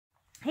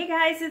Hey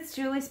guys, it's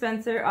Julie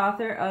Spencer,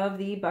 author of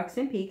the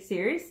Buxton Peak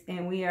series,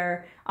 and we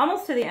are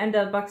almost to the end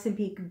of Buxton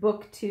Peak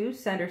Book 2,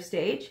 Center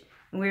Stage.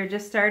 And we're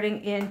just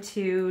starting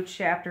into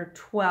chapter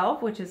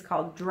 12, which is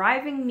called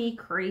Driving Me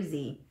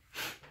Crazy.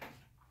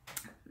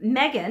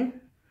 Megan,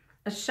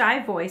 a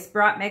shy voice,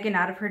 brought Megan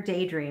out of her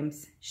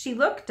daydreams. She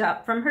looked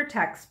up from her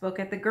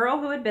textbook at the girl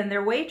who had been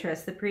their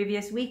waitress the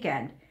previous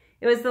weekend.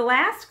 It was the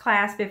last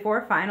class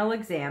before final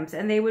exams,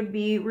 and they would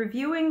be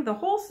reviewing the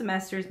whole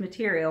semester's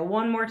material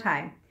one more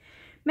time.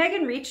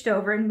 Megan reached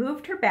over and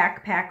moved her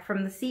backpack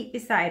from the seat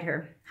beside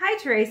her. Hi,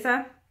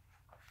 Teresa.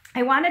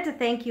 I wanted to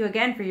thank you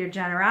again for your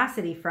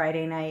generosity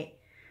Friday night.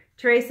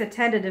 Teresa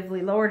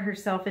tentatively lowered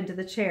herself into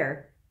the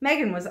chair.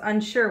 Megan was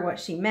unsure what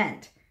she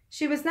meant.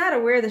 She was not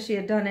aware that she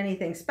had done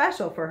anything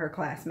special for her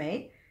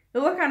classmate. The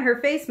look on her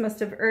face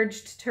must have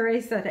urged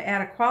Teresa to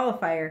add a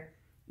qualifier.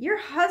 Your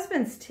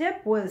husband's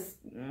tip was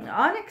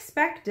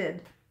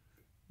unexpected.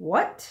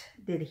 What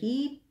did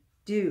he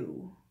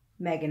do?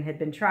 Megan had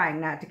been trying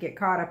not to get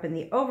caught up in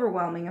the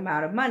overwhelming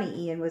amount of money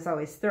Ian was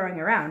always throwing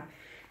around,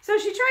 so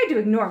she tried to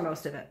ignore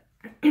most of it.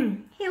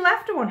 He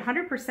left a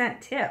 100%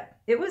 tip.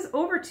 It was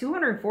over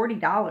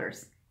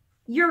 $240.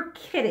 You're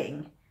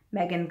kidding,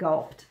 Megan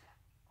gulped.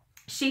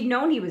 She'd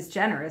known he was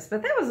generous,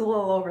 but that was a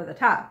little over the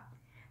top.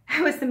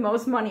 That was the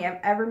most money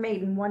I've ever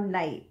made in one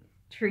night.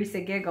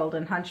 Teresa giggled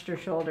and hunched her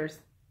shoulders.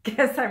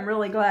 Guess I'm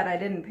really glad I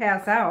didn't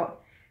pass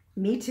out.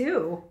 Me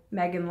too,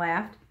 Megan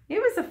laughed. It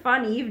was a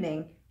fun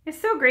evening. It's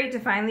so great to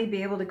finally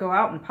be able to go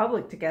out in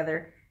public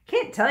together.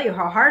 Can't tell you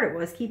how hard it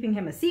was keeping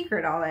him a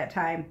secret all that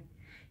time.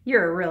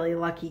 You're a really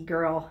lucky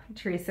girl,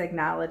 Teresa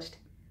acknowledged.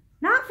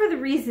 Not for the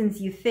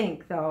reasons you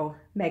think, though,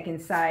 Megan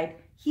sighed.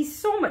 He's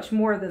so much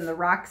more than the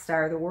rock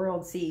star the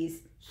world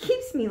sees. He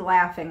keeps me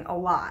laughing a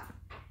lot.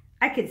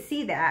 I could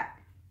see that.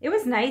 It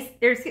was nice.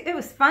 It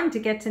was fun to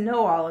get to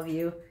know all of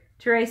you.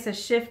 Teresa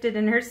shifted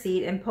in her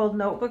seat and pulled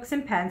notebooks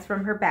and pens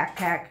from her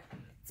backpack.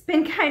 It's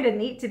been kind of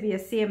neat to be a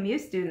CMU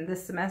student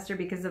this semester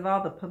because of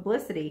all the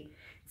publicity.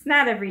 It's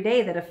not every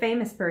day that a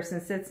famous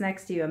person sits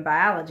next to you in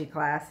biology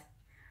class.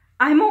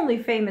 I'm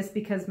only famous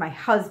because my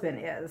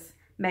husband is.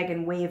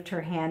 Megan waved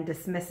her hand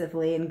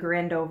dismissively and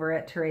grinned over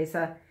at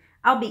Teresa.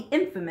 I'll be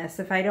infamous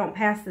if I don't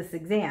pass this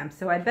exam,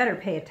 so I'd better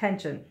pay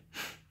attention.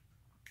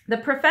 The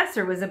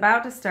professor was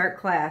about to start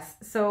class,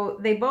 so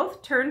they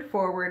both turned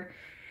forward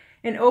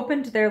and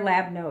opened their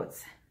lab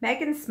notes.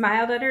 Megan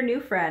smiled at her new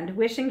friend,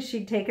 wishing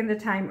she'd taken the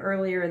time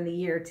earlier in the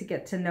year to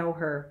get to know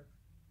her.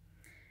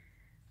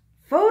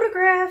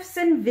 Photographs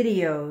and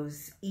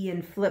videos.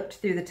 Ian flipped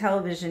through the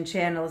television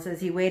channels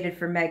as he waited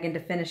for Megan to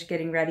finish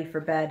getting ready for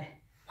bed.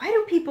 Why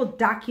do people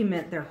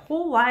document their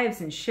whole lives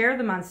and share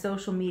them on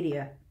social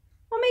media?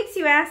 What makes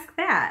you ask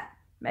that?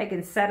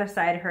 Megan set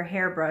aside her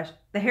hairbrush,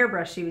 the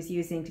hairbrush she was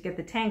using to get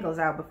the tangles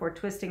out before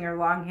twisting her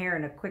long hair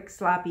in a quick,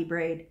 sloppy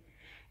braid.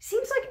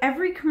 Seems like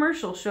every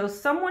commercial shows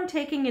someone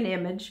taking an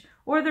image,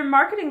 or they're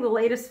marketing the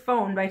latest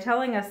phone by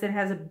telling us it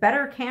has a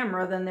better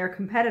camera than their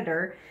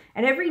competitor,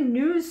 and every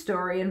news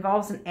story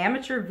involves an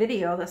amateur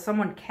video that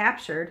someone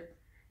captured.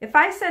 If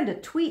I send a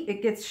tweet,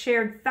 it gets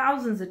shared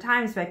thousands of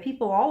times by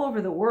people all over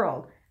the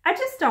world. I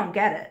just don't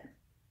get it.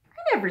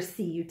 I never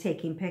see you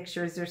taking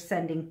pictures or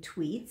sending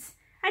tweets.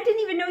 I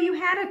didn't even know you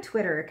had a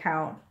Twitter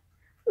account.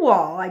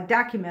 Well, I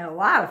document a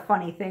lot of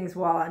funny things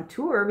while on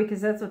tour because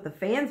that's what the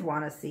fans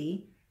want to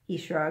see. He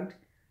shrugged.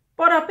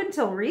 But up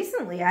until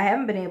recently, I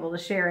haven't been able to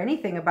share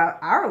anything about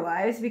our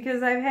lives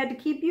because I've had to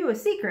keep you a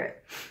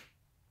secret.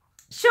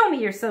 Show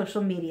me your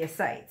social media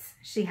sites.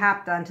 She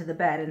hopped onto the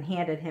bed and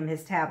handed him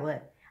his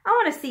tablet. I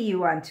want to see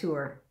you on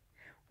tour.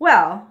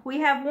 Well,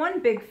 we have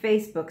one big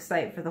Facebook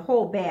site for the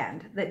whole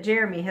band that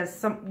Jeremy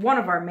has one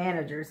of our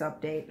managers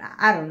update.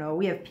 I don't know.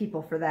 We have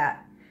people for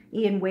that.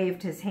 Ian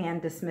waved his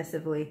hand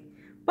dismissively.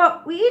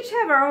 But we each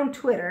have our own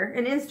Twitter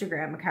and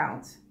Instagram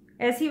accounts.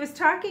 As he was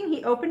talking,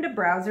 he opened a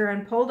browser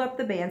and pulled up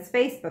the band's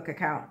Facebook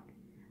account.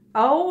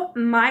 Oh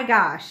my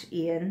gosh,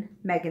 Ian,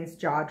 Megan's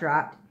jaw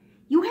dropped.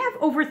 You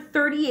have over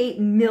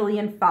 38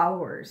 million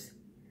followers.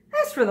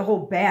 That's for the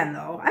whole band,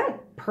 though. I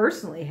don't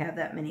personally have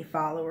that many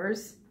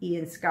followers,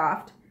 Ian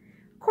scoffed.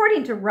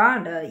 According to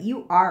Rhonda,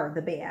 you are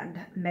the band,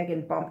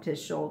 Megan bumped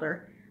his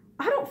shoulder.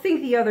 I don't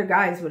think the other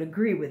guys would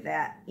agree with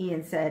that,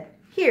 Ian said.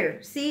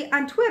 Here, see,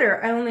 on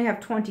Twitter, I only have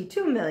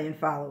 22 million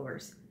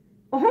followers.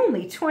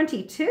 Only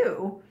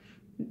 22?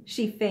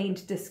 She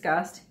feigned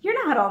disgust.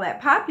 You're not all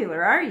that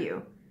popular, are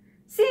you?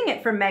 Seeing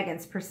it from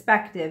Megan's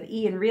perspective,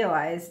 Ian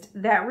realized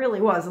that really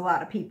was a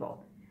lot of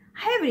people.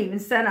 I haven't even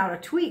sent out a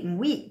tweet in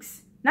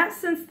weeks. Not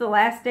since the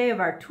last day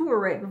of our tour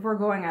right before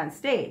going on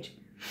stage.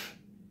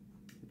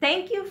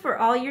 Thank you for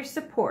all your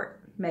support,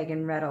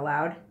 Megan read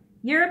aloud.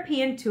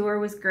 European tour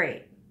was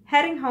great.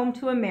 Heading home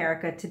to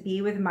America to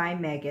be with my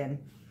Megan.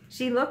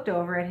 She looked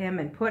over at him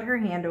and put her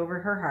hand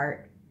over her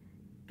heart.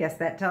 Guess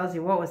that tells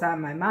you what was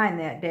on my mind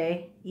that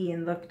day.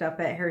 Ian looked up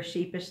at her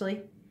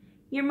sheepishly.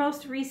 Your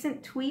most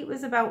recent tweet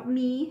was about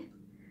me.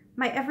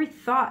 My every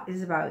thought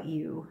is about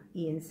you,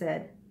 Ian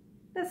said.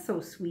 That's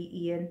so sweet,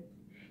 Ian.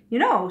 You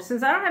know,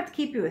 since I don't have to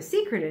keep you a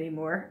secret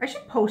anymore, I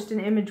should post an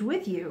image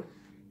with you.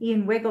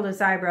 Ian wiggled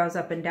his eyebrows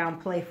up and down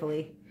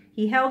playfully.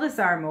 He held his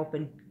arm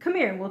open. Come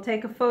here, we'll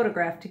take a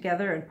photograph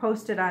together and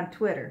post it on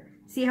Twitter.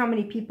 See how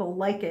many people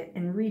like it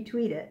and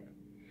retweet it.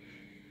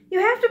 You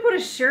have to put a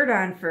shirt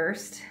on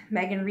first.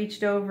 Megan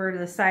reached over to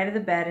the side of the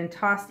bed and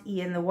tossed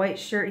Ian the white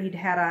shirt he'd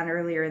had on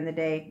earlier in the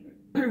day.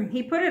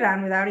 He put it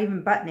on without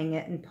even buttoning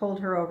it and pulled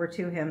her over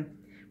to him.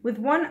 With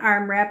one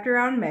arm wrapped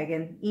around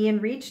Megan,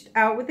 Ian reached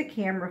out with a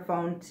camera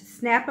phone to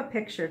snap a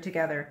picture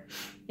together.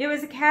 It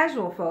was a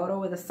casual photo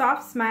with a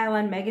soft smile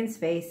on Megan's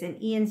face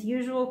and Ian's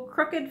usual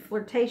crooked,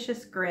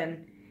 flirtatious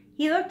grin.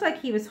 He looked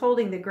like he was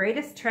holding the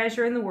greatest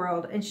treasure in the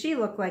world, and she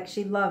looked like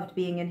she loved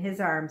being in his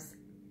arms.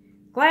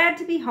 Glad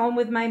to be home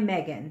with my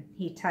Megan,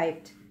 he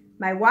typed.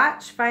 My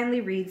watch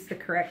finally reads the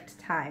correct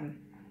time.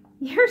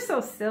 You're so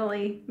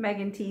silly,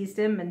 Megan teased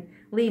him and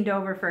leaned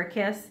over for a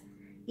kiss.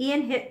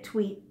 Ian hit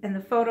tweet, and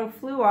the photo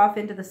flew off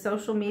into the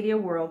social media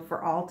world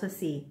for all to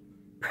see.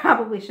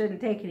 Probably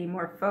shouldn't take any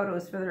more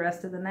photos for the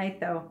rest of the night,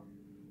 though.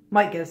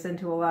 Might get us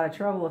into a lot of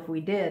trouble if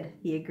we did,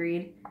 he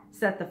agreed,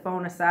 set the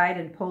phone aside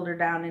and pulled her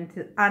down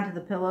onto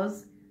the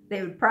pillows.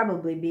 They would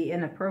probably be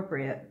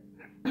inappropriate.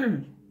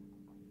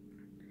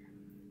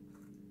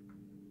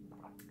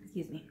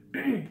 Excuse me.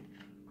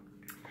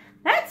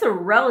 That's a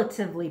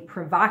relatively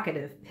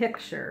provocative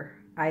picture,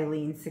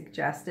 Eileen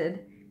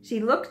suggested. She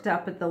looked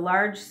up at the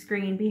large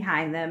screen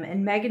behind them,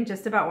 and Megan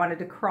just about wanted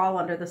to crawl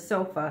under the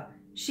sofa.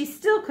 She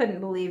still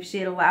couldn't believe she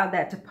had allowed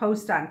that to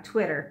post on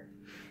Twitter.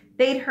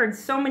 They'd heard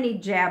so many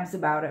jabs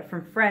about it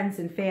from friends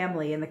and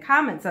family, and the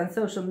comments on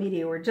social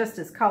media were just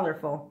as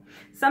colorful.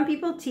 Some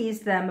people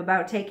teased them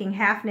about taking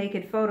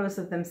half-naked photos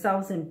of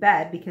themselves in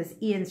bed because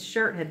Ian's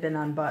shirt had been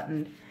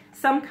unbuttoned.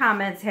 Some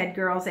comments had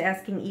girls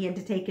asking Ian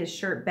to take his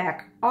shirt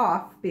back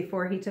off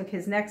before he took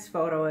his next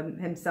photo of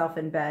himself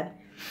in bed.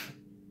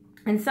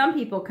 And some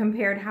people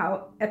compared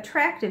how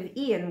attractive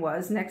Ian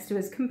was next to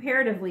his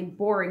comparatively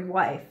boring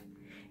wife.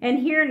 And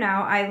here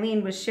now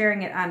Eileen was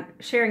sharing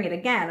it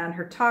again on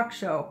her talk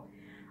show.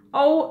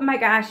 Oh my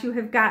gosh, you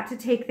have got to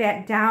take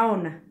that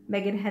down.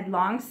 Megan had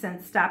long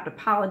since stopped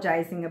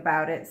apologizing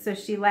about it, so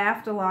she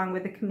laughed along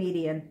with the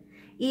comedian.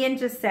 Ian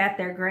just sat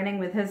there grinning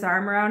with his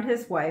arm around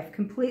his wife,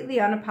 completely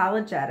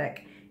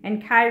unapologetic,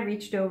 and Kai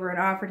reached over and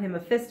offered him a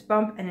fist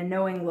bump and a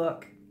knowing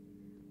look.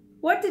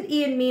 What did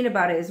Ian mean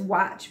about his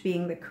watch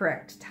being the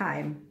correct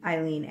time?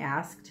 Eileen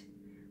asked.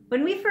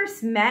 When we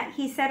first met,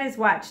 he set his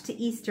watch to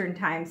Eastern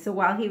time, so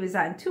while he was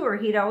on tour,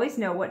 he'd always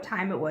know what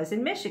time it was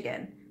in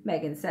Michigan,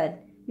 Megan said.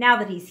 Now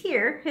that he's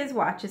here, his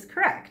watch is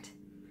correct.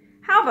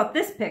 How about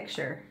this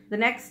picture? The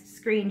next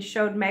screen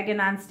showed Megan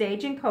on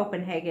stage in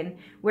Copenhagen,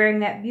 wearing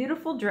that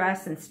beautiful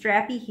dress and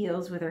strappy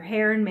heels with her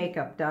hair and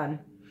makeup done.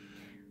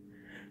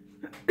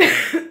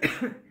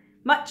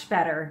 Much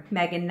better,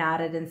 Megan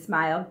nodded and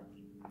smiled.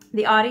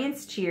 The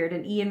audience cheered,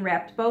 and Ian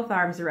wrapped both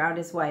arms around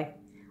his wife.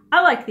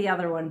 I like the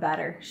other one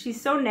better.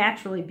 She's so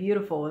naturally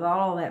beautiful with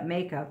all that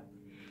makeup.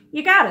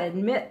 You gotta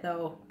admit,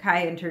 though,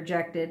 Kai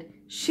interjected,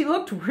 she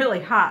looked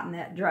really hot in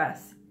that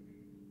dress.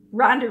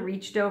 Rhonda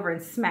reached over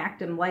and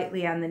smacked him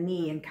lightly on the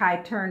knee, and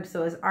Kai turned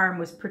so his arm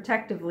was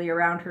protectively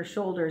around her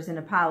shoulders in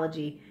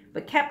apology,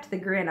 but kept the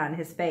grin on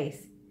his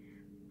face.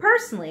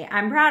 Personally,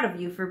 I'm proud of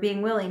you for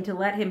being willing to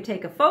let him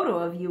take a photo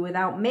of you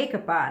without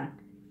makeup on.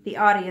 The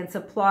audience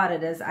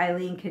applauded as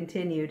Eileen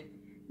continued.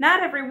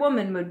 Not every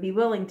woman would be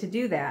willing to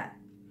do that.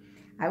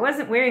 I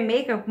wasn't wearing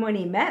makeup when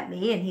he met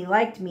me, and he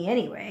liked me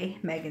anyway,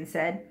 Megan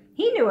said.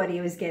 He knew what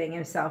he was getting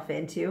himself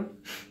into.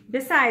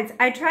 Besides,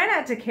 I try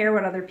not to care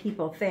what other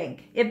people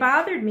think. It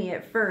bothered me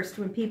at first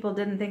when people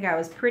didn't think I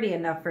was pretty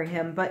enough for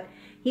him, but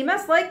he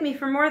must like me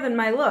for more than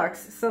my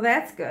looks, so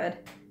that's good.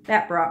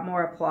 That brought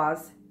more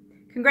applause.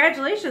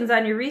 Congratulations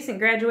on your recent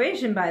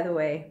graduation, by the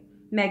way.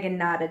 Megan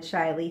nodded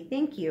shyly.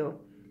 Thank you.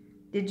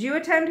 Did you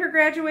attend her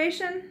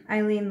graduation?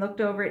 Eileen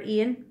looked over at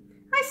Ian.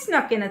 I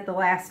snuck in at the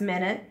last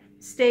minute.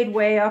 Stayed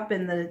way up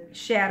in the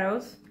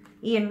shadows.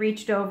 Ian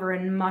reached over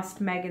and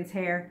mussed Megan's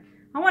hair.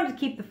 I wanted to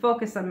keep the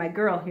focus on my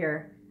girl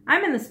here.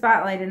 I'm in the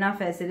spotlight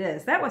enough as it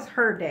is. That was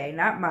her day,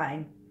 not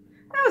mine.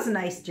 That was a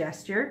nice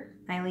gesture.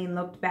 Eileen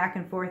looked back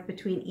and forth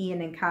between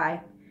Ian and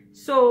Kai.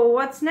 So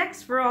what's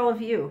next for all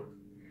of you?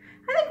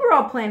 I think we're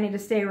all planning to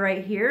stay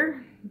right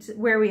here,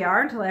 where we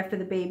are until after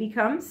the baby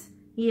comes.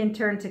 Ian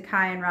turned to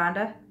Kai and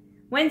Rhonda.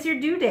 When's your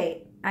due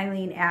date?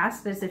 Eileen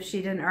asked, as if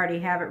she didn't already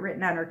have it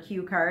written on her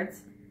cue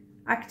cards.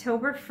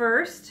 October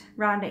 1st,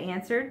 Rhonda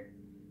answered.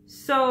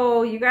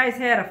 So you guys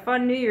had a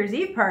fun New Year's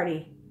Eve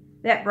party.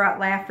 That brought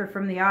laughter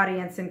from the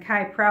audience, and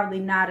Kai proudly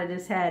nodded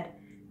his head.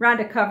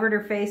 Rhonda covered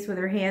her face with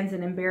her hands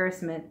in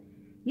embarrassment.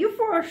 You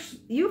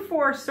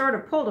four sort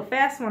of pulled a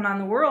fast one on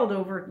the world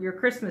over your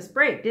Christmas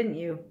break, didn't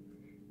you?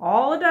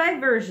 All a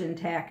diversion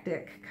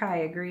tactic, Kai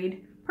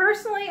agreed.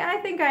 Personally, I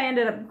think I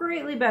ended up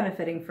greatly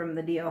benefiting from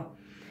the deal.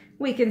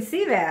 We can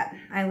see that.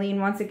 Eileen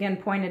once again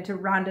pointed to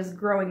Rhonda's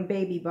growing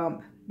baby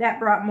bump. That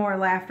brought more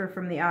laughter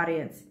from the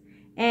audience.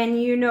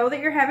 And you know that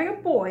you're having a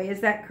boy,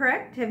 is that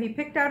correct? Have you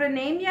picked out a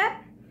name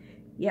yet?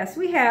 Yes,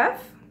 we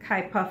have.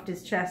 Kai puffed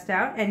his chest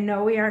out. And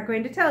no, we aren't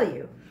going to tell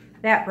you.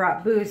 That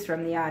brought boos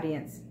from the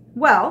audience.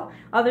 Well,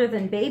 other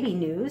than baby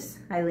news,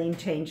 Eileen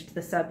changed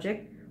the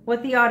subject,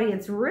 what the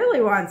audience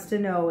really wants to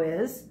know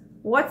is,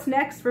 what's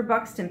next for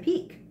Buxton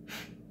Peak?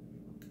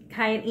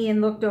 Kai and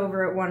Ian looked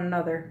over at one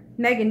another.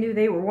 Megan knew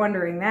they were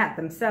wondering that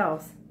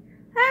themselves.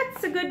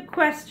 That's a good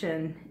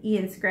question.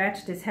 Ian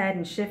scratched his head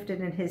and shifted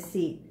in his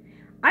seat.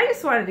 I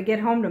just wanted to get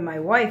home to my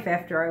wife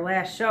after our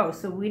last show,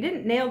 so we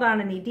didn't nail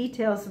down any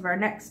details of our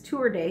next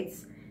tour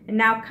dates, and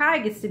now Kai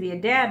gets to be a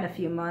dad in a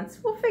few months.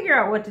 We'll figure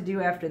out what to do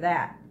after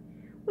that.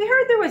 We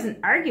heard there was an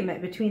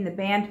argument between the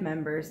band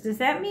members. Does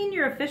that mean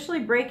you're officially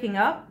breaking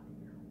up?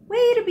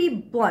 Way to be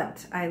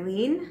blunt,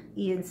 Eileen,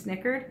 Ian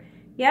snickered.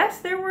 Yes,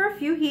 there were a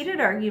few heated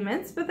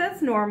arguments, but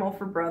that's normal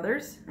for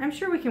brothers. I'm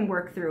sure we can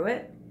work through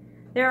it.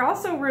 There are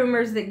also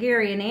rumors that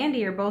Gary and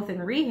Andy are both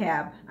in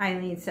rehab,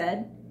 Eileen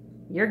said.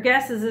 Your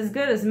guess is as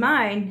good as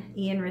mine,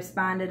 Ian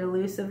responded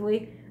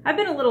elusively. I've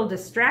been a little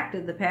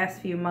distracted the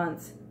past few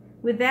months.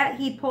 With that,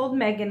 he pulled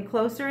Megan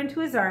closer into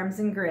his arms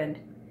and grinned.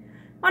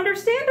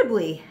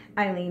 Understandably,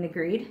 Eileen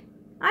agreed.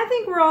 I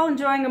think we're all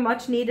enjoying a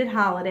much-needed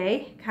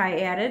holiday, Kai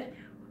added.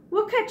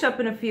 We'll catch up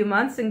in a few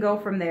months and go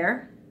from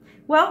there.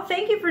 Well,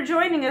 thank you for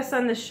joining us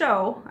on the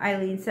show,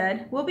 Eileen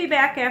said. We'll be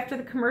back after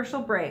the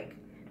commercial break.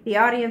 The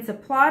audience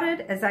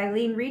applauded as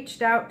Eileen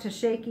reached out to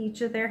shake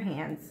each of their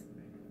hands.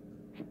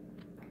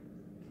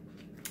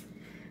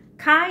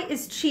 Kai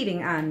is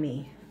cheating on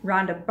me.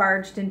 Rhonda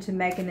barged into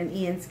Megan and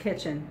Ian's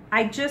kitchen.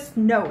 I just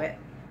know it.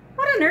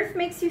 What on earth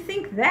makes you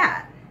think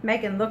that?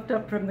 Megan looked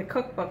up from the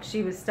cookbook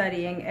she was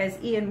studying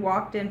as Ian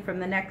walked in from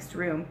the next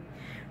room.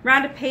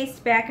 Rhonda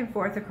paced back and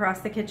forth across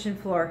the kitchen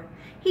floor.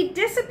 He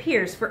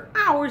disappears for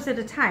hours at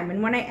a time,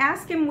 and when I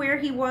ask him where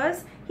he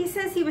was, he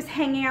says he was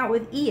hanging out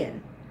with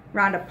Ian.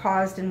 Rhonda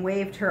paused and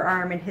waved her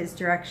arm in his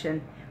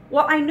direction.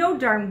 Well, I know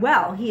darn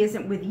well he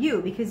isn't with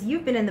you because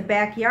you've been in the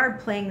backyard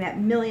playing that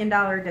 $1 million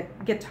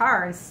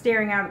guitar and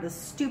staring out at the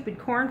stupid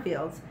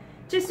cornfields.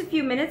 Just a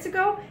few minutes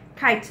ago,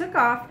 Kai took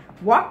off,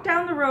 walked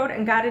down the road,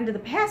 and got into the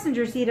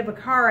passenger seat of a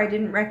car I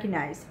didn't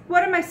recognize.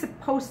 What am I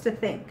supposed to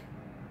think?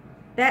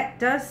 That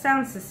does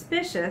sound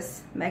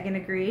suspicious, Megan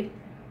agreed,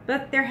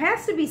 but there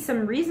has to be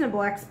some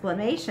reasonable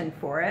explanation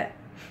for it.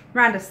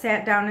 Rhonda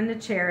sat down in a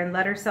chair and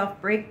let herself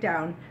break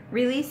down,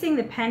 releasing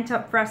the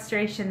pent-up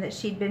frustration that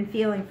she'd been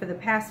feeling for the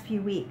past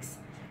few weeks.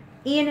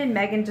 Ian and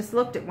Megan just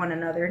looked at one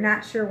another,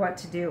 not sure what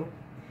to do.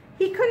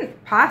 He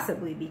couldn't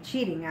possibly be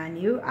cheating on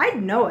you.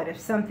 I'd know it if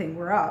something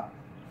were up.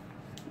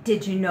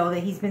 Did you know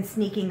that he's been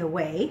sneaking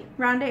away?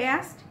 Rhonda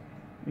asked.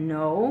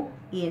 No,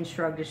 Ian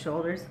shrugged his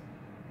shoulders.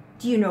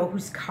 Do you know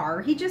whose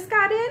car he just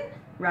got in?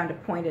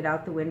 Rhonda pointed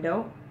out the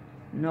window.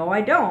 No,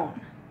 I don't.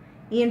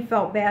 Ian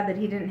felt bad that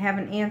he didn't have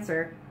an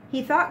answer.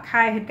 He thought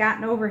Kai had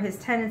gotten over his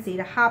tendency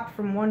to hop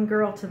from one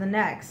girl to the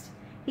next.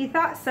 He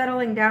thought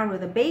settling down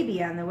with a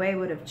baby on the way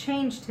would have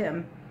changed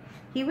him.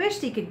 He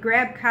wished he could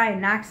grab Kai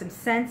and knock some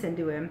sense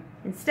into him.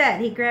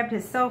 Instead, he grabbed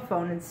his cell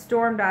phone and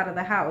stormed out of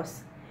the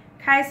house.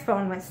 Kai's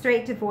phone went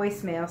straight to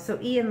voicemail, so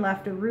Ian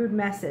left a rude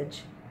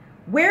message.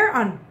 Where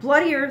on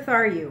bloody earth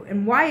are you,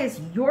 and why is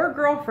your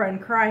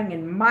girlfriend crying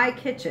in my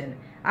kitchen?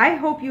 I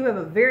hope you have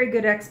a very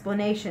good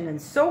explanation,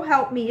 and so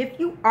help me, if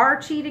you are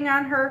cheating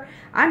on her,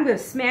 I'm going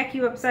to smack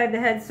you upside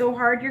the head so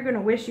hard you're going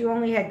to wish you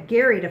only had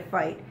Gary to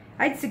fight.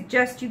 I'd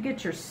suggest you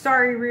get your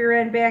sorry rear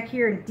end back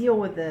here and deal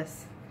with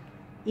this.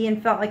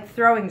 Ian felt like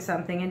throwing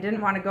something and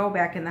didn't want to go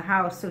back in the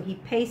house, so he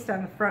paced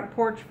on the front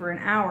porch for an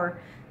hour,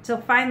 till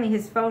finally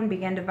his phone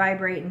began to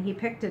vibrate and he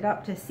picked it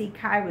up to see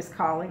Kai was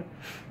calling.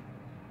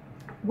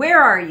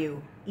 Where are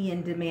you?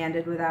 Ian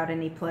demanded without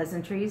any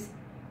pleasantries.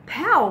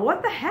 Pal,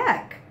 what the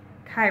heck?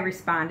 Kai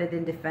responded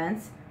in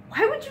defense.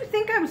 Why would you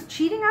think I was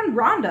cheating on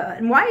Rhonda,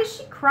 and why is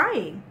she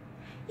crying?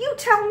 You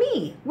tell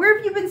me, where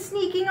have you been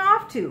sneaking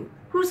off to?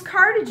 Whose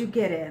car did you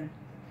get in?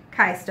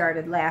 Kai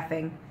started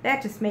laughing.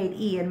 That just made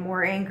Ian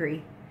more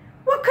angry.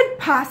 What could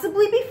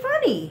possibly be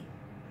funny?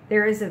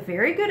 There is a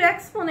very good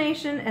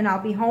explanation, and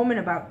I'll be home in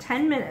about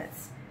 10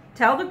 minutes.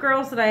 Tell the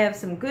girls that I have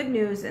some good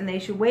news, and they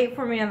should wait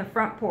for me on the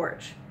front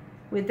porch.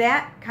 With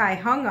that, Kai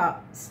hung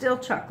up, still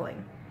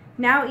chuckling.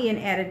 Now Ian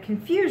added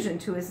confusion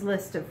to his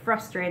list of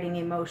frustrating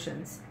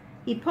emotions.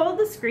 He pulled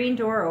the screen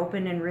door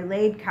open and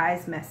relayed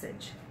Kai's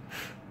message.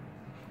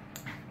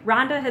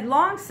 Rhonda had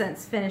long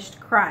since finished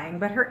crying,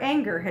 but her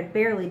anger had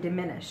barely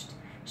diminished.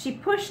 She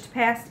pushed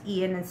past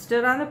Ian and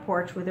stood on the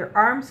porch with her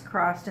arms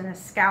crossed and a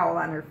scowl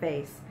on her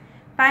face.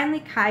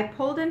 Finally, Kai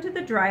pulled into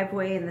the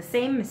driveway in the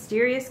same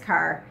mysterious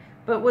car,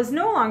 but was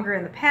no longer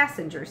in the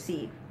passenger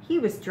seat. He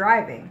was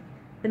driving.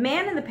 The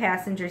man in the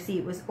passenger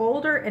seat was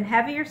older and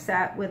heavier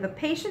set, with a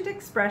patient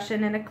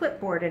expression and a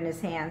clipboard in his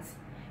hands.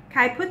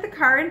 Kai put the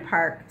car in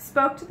park,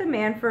 spoke to the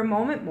man for a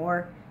moment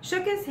more,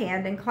 shook his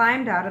hand, and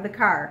climbed out of the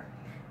car.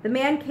 The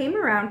man came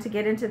around to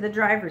get into the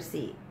driver's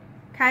seat.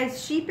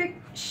 Kai's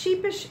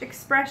sheepish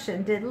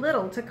expression did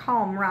little to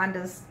calm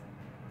Rhonda's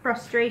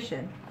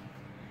frustration.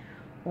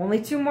 Only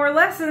 2 more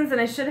lessons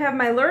and I should have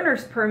my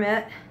learner's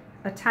permit.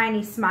 A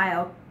tiny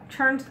smile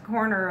turned the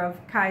corner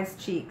of Kai's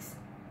cheeks.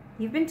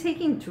 You've been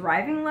taking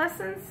driving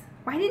lessons?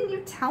 Why didn't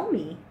you tell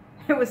me?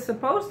 It was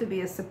supposed to be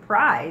a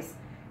surprise.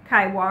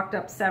 Kai walked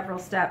up several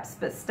steps,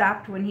 but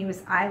stopped when he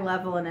was eye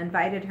level and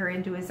invited her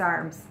into his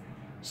arms.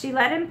 She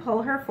let him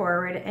pull her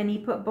forward, and he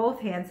put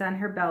both hands on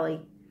her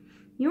belly.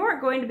 You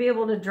aren't going to be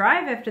able to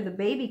drive after the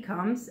baby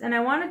comes, and I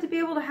wanted to be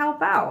able to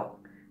help out.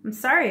 I'm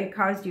sorry it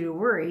caused you to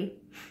worry.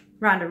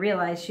 Rhonda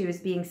realized she was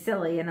being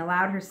silly and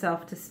allowed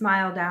herself to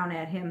smile down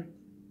at him.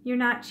 You're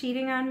not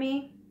cheating on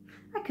me?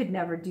 I could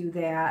never do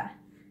that.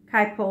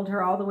 Kai pulled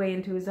her all the way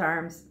into his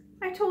arms.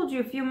 I told you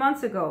a few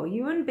months ago,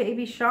 you and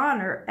baby Sean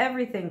are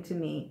everything to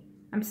me.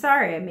 I'm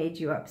sorry I made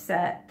you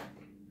upset.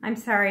 I'm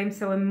sorry I'm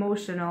so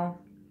emotional.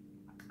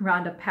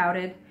 Rhonda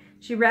pouted.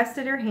 She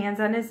rested her hands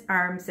on his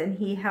arms, and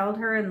he held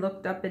her and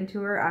looked up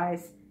into her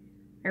eyes.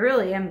 I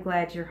really am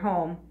glad you're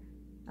home.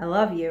 I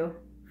love you.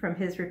 From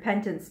his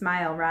repentant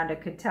smile,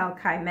 Rhonda could tell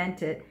Kai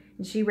meant it,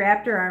 and she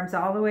wrapped her arms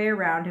all the way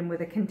around him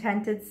with a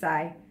contented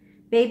sigh.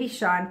 Baby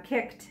Sean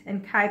kicked,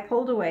 and Kai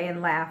pulled away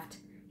and laughed.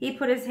 He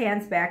put his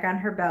hands back on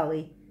her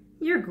belly.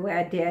 You're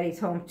glad Daddy's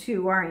home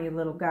too, aren't you,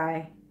 little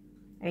guy?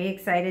 Are you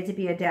excited to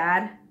be a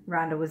dad?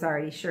 Rhonda was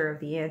already sure of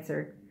the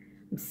answer.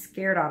 I'm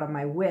scared out of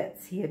my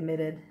wits, he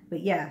admitted.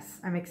 But yes,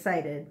 I'm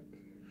excited.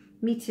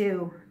 Me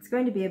too. It's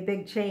going to be a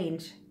big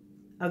change.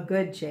 A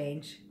good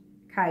change.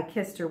 Kai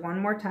kissed her one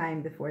more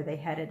time before they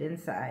headed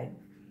inside.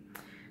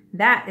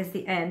 That is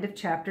the end of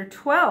chapter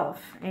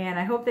 12. And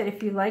I hope that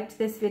if you liked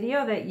this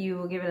video that you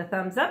will give it a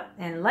thumbs up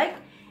and like,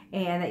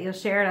 and that you'll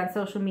share it on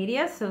social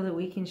media so that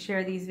we can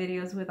share these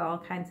videos with all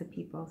kinds of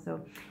people.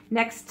 So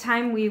next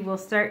time we will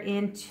start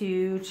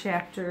into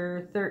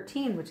chapter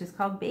 13, which is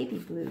called Baby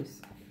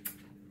Blues.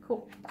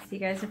 Cool. See you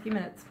guys in a few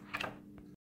minutes.